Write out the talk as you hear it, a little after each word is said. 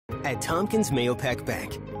At Tompkins Mahopac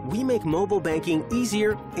Bank, we make mobile banking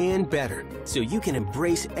easier and better so you can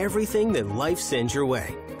embrace everything that life sends your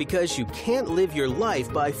way. Because you can't live your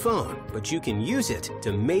life by phone, but you can use it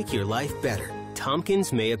to make your life better.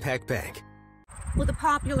 Tompkins Mahopac Bank. With a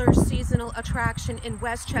popular seasonal attraction in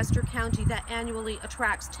Westchester County that annually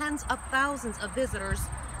attracts tens of thousands of visitors,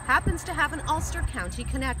 happens to have an Ulster County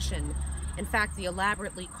connection. In fact, the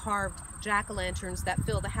elaborately carved jack-o'-lanterns that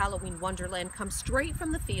fill the Halloween wonderland come straight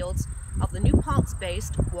from the fields of the New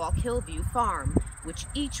Paltz-based Walk Hillview Farm, which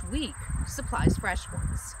each week supplies fresh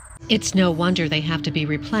ones. It's no wonder they have to be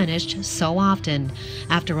replenished so often.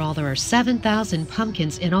 After all, there are 7,000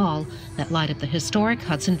 pumpkins in all that light up the historic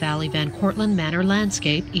Hudson Valley Van Cortlandt Manor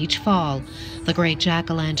landscape each fall. The Great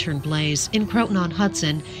Jack-o'-lantern Blaze in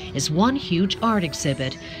Croton-on-Hudson is one huge art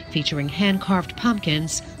exhibit featuring hand-carved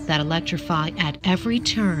pumpkins that electrify at every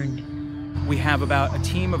turn. We have a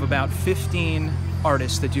team of about 15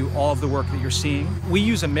 artists that do all of the work that you're seeing. We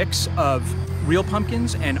use a mix of real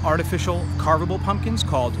pumpkins and artificial carvable pumpkins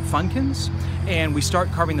called funkins, and we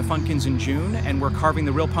start carving the funkins in June, and we're carving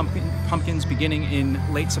the real pumpkins beginning in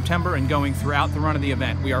late September and going throughout the run of the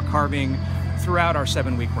event. We are carving throughout our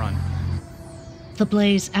 7-week run. The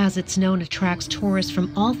Blaze, as it's known, attracts tourists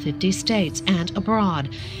from all 50 states and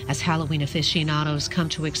abroad as Halloween aficionados come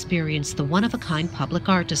to experience the one-of-a-kind public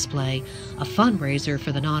art display, a fundraiser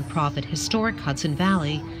for the nonprofit Historic Hudson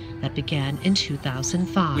Valley that began in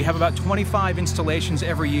 2005. We have about 25 installations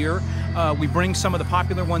every year. We bring some of the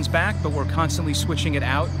popular ones back, but we're constantly switching it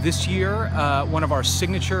out. This year, one of our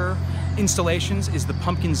signature installations is the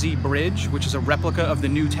Tappan Zee Bridge, which is a replica of the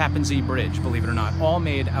new Tappan Zee Bridge, believe it or not, all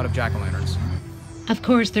made out of jack-o'-lanterns. Of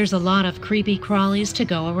course, there's a lot of creepy crawlies to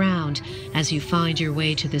go around as you find your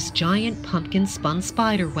way to this giant pumpkin-spun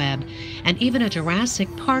spider web, and even a Jurassic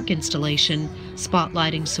Park installation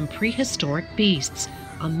spotlighting some prehistoric beasts,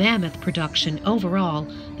 a mammoth production overall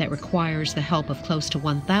that requires the help of close to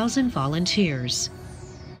 1,000 volunteers.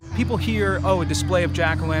 People hear, oh, a display of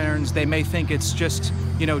jack-o'-lanterns, they may think it's just,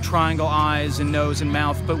 triangle eyes and nose and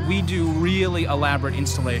mouth, but we do really elaborate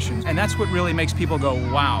installations, and that's what really makes people go,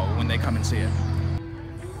 wow, when they come and see it.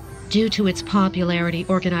 Due to its popularity,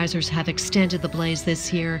 organizers have extended the Blaze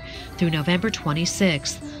this year through November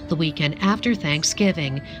 26th, the weekend after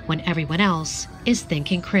Thanksgiving, when everyone else is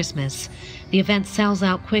thinking Christmas. The event sells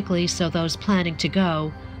out quickly, so those planning to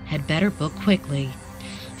go had better book quickly.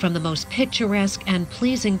 From the most picturesque and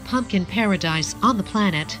pleasing pumpkin paradise on the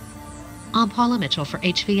planet, I'm Paula Mitchell for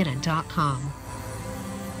HVNN.com.